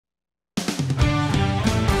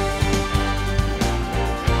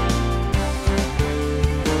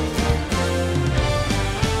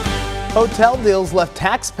Hotel deals left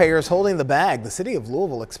taxpayers holding the bag. The city of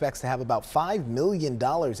Louisville expects to have about $5 million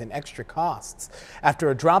in extra costs after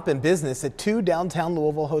a drop in business at two downtown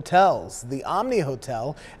Louisville hotels. The Omni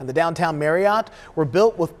Hotel and the Downtown Marriott were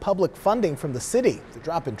built with public funding from the city. The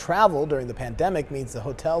drop in travel during the pandemic means the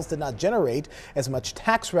hotels did not generate as much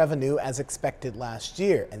tax revenue as expected last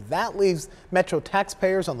year, and that leaves Metro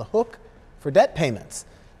taxpayers on the hook for debt payments.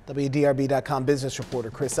 WDRB.com business reporter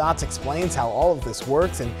Chris Otts explains how all of this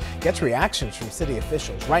works and gets reactions from city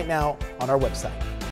officials right now on our website.